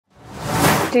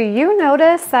Do you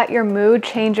notice that your mood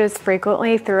changes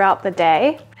frequently throughout the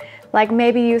day? Like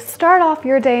maybe you start off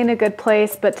your day in a good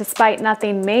place, but despite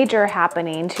nothing major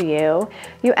happening to you,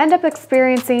 you end up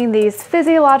experiencing these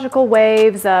physiological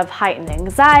waves of heightened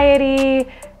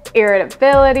anxiety,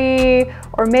 irritability,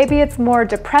 or maybe it's more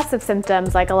depressive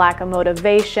symptoms like a lack of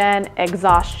motivation,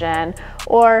 exhaustion,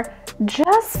 or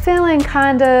just feeling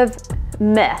kind of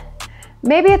meh.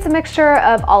 Maybe it's a mixture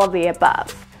of all of the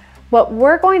above. What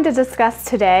we're going to discuss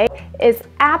today is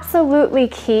absolutely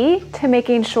key to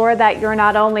making sure that you're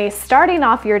not only starting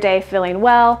off your day feeling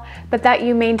well, but that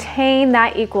you maintain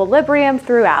that equilibrium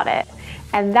throughout it.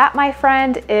 And that, my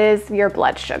friend, is your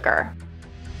blood sugar.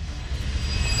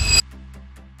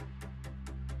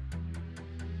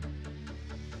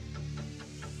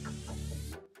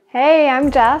 Hey,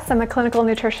 I'm Jess. I'm a clinical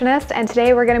nutritionist, and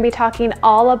today we're going to be talking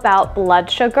all about blood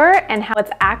sugar and how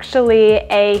it's actually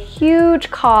a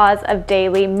huge cause of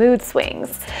daily mood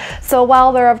swings. So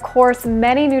while there are of course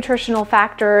many nutritional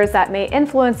factors that may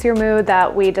influence your mood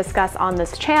that we discuss on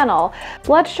this channel,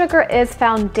 blood sugar is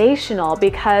foundational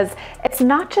because it's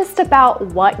not just about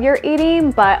what you're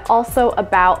eating, but also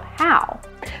about how.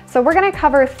 So we're going to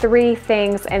cover three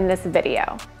things in this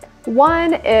video.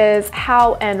 One is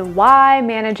how and why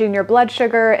managing your blood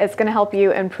sugar is going to help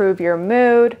you improve your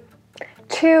mood.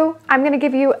 Two, I'm going to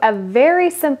give you a very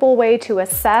simple way to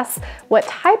assess what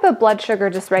type of blood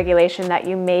sugar dysregulation that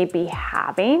you may be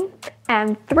having.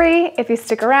 And three, if you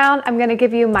stick around, I'm going to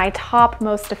give you my top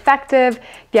most effective,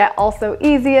 yet also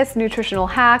easiest nutritional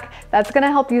hack that's going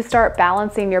to help you start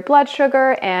balancing your blood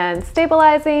sugar and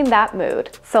stabilizing that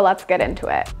mood. So let's get into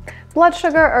it. Blood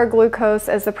sugar, or glucose,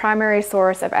 is the primary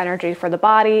source of energy for the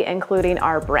body, including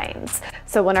our brains.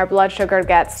 So when our blood sugar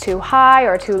gets too high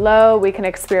or too low, we can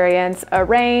experience a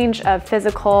range of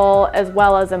physical as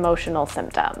well as emotional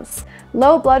symptoms.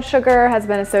 Low blood sugar has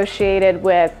been associated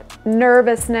with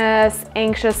nervousness,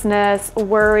 anxiousness,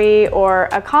 worry, or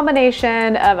a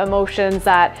combination of emotions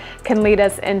that can lead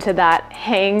us into that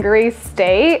hangry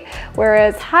state,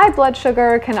 whereas high blood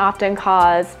sugar can often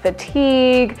cause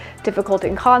fatigue, difficulty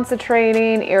in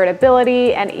concentrating,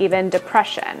 irritability, and even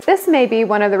depression. This may be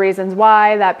one of the reasons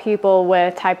why that people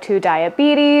with type 2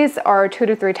 diabetes are 2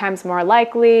 to 3 times more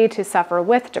likely to suffer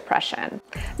with depression.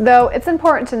 Though it's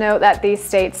important to note that these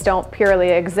states don't purely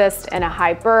exist in a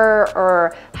hyper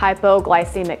or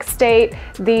hypoglycemic state.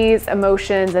 These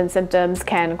emotions and symptoms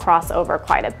can cross over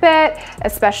quite a bit,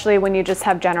 especially when you just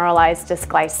have generalized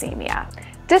dysglycemia.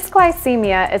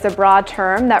 Dysglycemia is a broad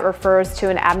term that refers to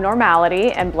an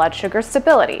abnormality in blood sugar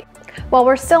stability. While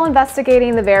we're still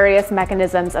investigating the various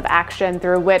mechanisms of action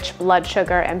through which blood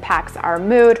sugar impacts our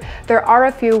mood, there are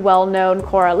a few well-known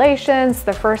correlations,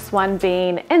 the first one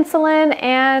being insulin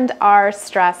and our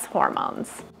stress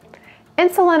hormones.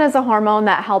 Insulin is a hormone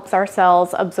that helps our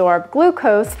cells absorb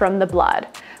glucose from the blood.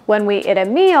 When we eat a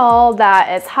meal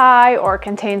that is high or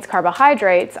contains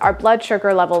carbohydrates, our blood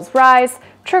sugar levels rise,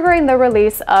 triggering the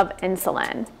release of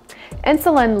insulin.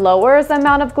 Insulin lowers the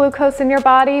amount of glucose in your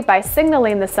body by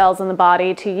signaling the cells in the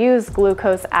body to use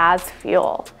glucose as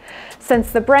fuel.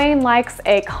 Since the brain likes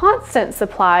a constant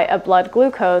supply of blood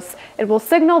glucose, it will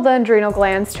signal the adrenal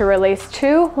glands to release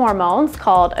two hormones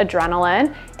called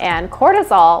adrenaline and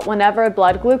cortisol whenever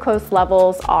blood glucose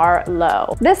levels are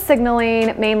low. This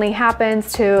signaling mainly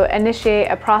happens to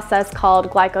initiate a process called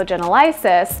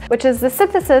glycogenolysis, which is the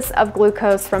synthesis of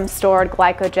glucose from stored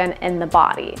glycogen in the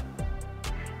body.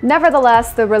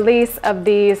 Nevertheless, the release of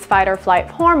these fight or flight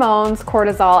hormones,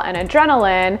 cortisol and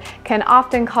adrenaline, can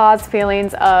often cause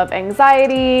feelings of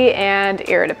anxiety and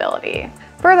irritability.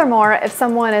 Furthermore, if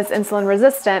someone is insulin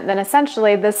resistant, then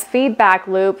essentially this feedback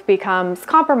loop becomes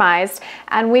compromised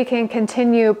and we can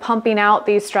continue pumping out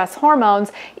these stress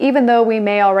hormones even though we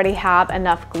may already have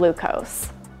enough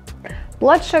glucose.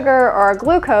 Blood sugar, or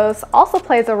glucose, also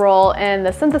plays a role in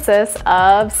the synthesis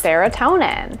of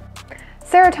serotonin.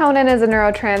 Serotonin is a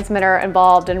neurotransmitter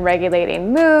involved in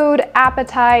regulating mood,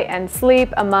 appetite, and sleep,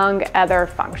 among other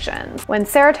functions. When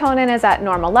serotonin is at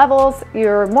normal levels,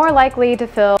 you're more likely to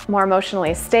feel more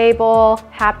emotionally stable,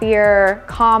 happier,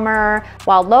 calmer,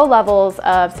 while low levels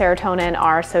of serotonin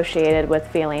are associated with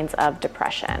feelings of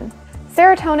depression.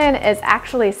 Serotonin is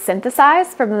actually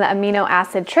synthesized from the amino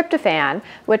acid tryptophan,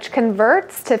 which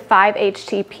converts to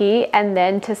 5-HTP and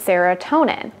then to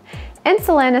serotonin.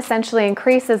 Insulin essentially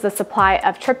increases the supply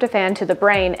of tryptophan to the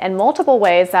brain in multiple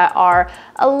ways that are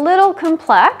a little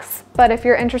complex, but if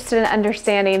you're interested in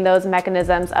understanding those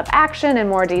mechanisms of action in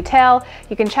more detail,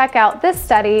 you can check out this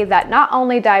study that not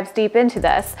only dives deep into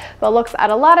this, but looks at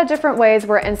a lot of different ways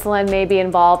where insulin may be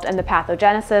involved in the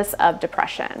pathogenesis of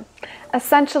depression.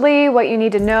 Essentially, what you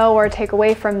need to know or take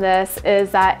away from this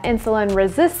is that insulin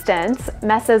resistance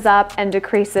messes up and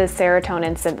decreases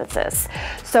serotonin synthesis.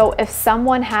 So if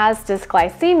someone has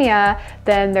dysglycemia,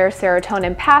 then their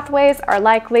serotonin pathways are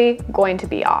likely going to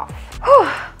be off. Whew,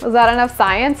 was that enough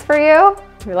science for you?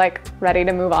 You're like ready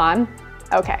to move on?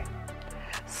 Okay.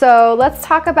 So let's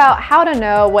talk about how to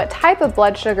know what type of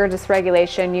blood sugar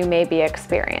dysregulation you may be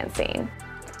experiencing.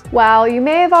 While you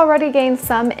may have already gained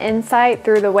some insight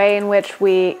through the way in which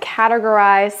we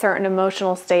categorize certain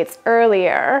emotional states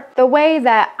earlier, the way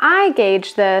that I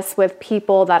gauge this with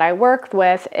people that I work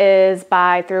with is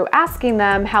through asking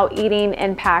them how eating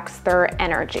impacts their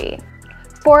energy.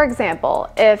 For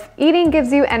example, if eating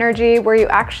gives you energy where you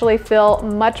actually feel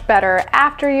much better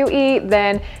after you eat,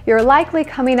 then you're likely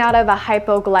coming out of a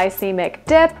hypoglycemic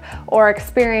dip or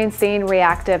experiencing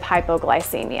reactive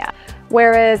hypoglycemia.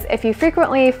 Whereas if you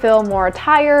frequently feel more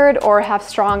tired or have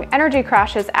strong energy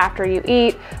crashes after you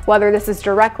eat, whether this is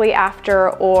directly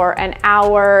after or an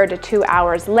hour to 2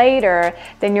 hours later,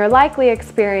 then you're likely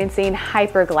experiencing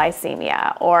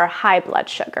hyperglycemia or high blood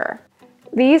sugar.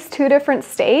 These two different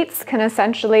states can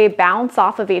essentially bounce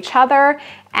off of each other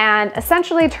and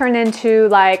essentially turn into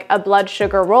like a blood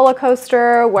sugar roller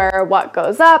coaster where what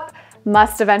goes up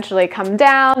must eventually come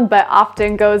down, but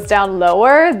often goes down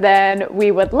lower than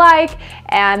we would like,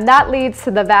 and that leads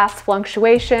to the vast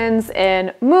fluctuations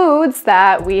in moods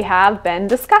that we have been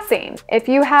discussing. If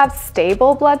you have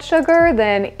stable blood sugar,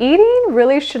 then eating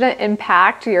really shouldn't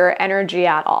impact your energy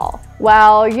at all.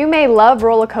 While you may love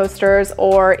roller coasters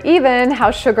or even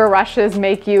how sugar rushes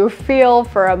make you feel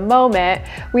for a moment,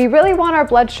 we really want our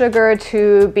blood sugar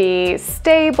to be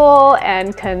stable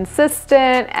and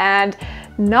consistent and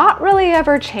not really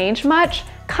ever change much,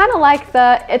 kind of like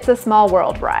the It's a Small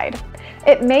World ride.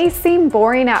 It may seem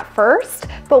boring at first,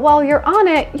 but while you're on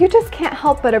it, you just can't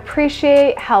help but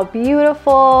appreciate how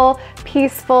beautiful,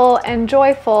 peaceful, and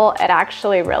joyful it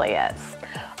actually really is.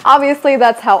 Obviously,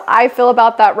 that's how I feel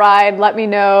about that ride. Let me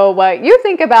know what you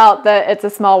think about the It's a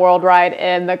Small World ride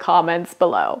in the comments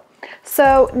below.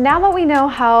 So now that we know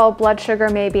how blood sugar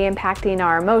may be impacting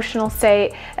our emotional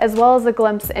state, as well as a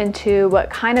glimpse into what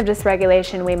kind of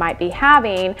dysregulation we might be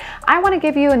having, I want to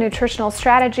give you a nutritional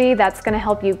strategy that's going to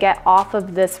help you get off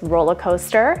of this roller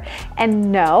coaster.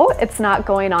 And no, it's not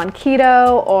going on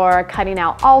keto or cutting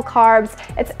out all carbs.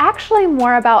 It's actually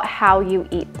more about how you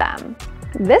eat them.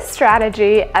 This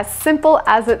strategy, as simple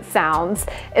as it sounds,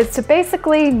 is to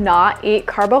basically not eat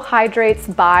carbohydrates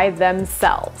by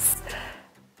themselves.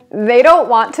 They don't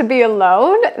want to be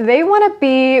alone, they want to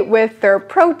be with their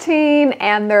protein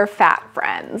and their fat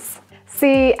friends.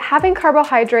 See, having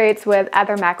carbohydrates with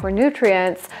other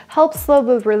macronutrients helps slow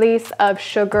the release of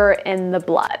sugar in the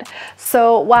blood.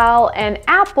 So while an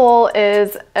apple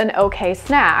is an okay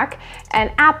snack,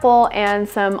 an apple and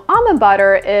some almond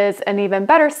butter is an even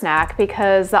better snack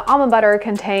because the almond butter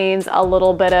contains a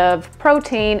little bit of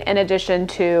protein in addition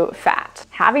to fat.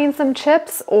 Having some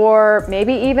chips or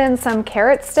maybe even some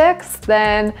carrot sticks,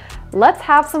 then let's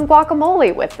have some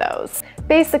guacamole with those.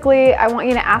 Basically, I want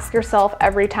you to ask yourself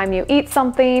every time you eat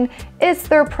something, is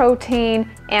there protein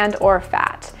and or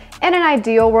fat? In an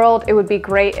ideal world, it would be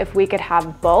great if we could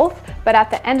have both, but at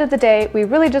the end of the day, we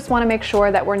really just want to make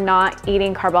sure that we're not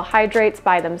eating carbohydrates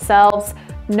by themselves.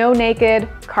 No naked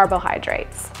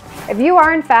carbohydrates. If you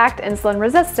are in fact insulin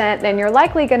resistant, then you're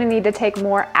likely going to need to take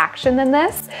more action than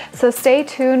this. So stay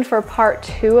tuned for part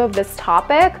 2 of this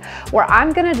topic, where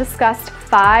I'm going to discuss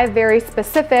 5 very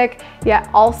specific, yet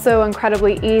also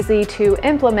incredibly easy to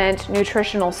implement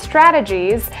nutritional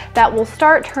strategies that will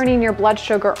start turning your blood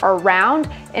sugar around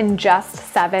in just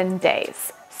 7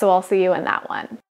 days. So I'll see you in that one.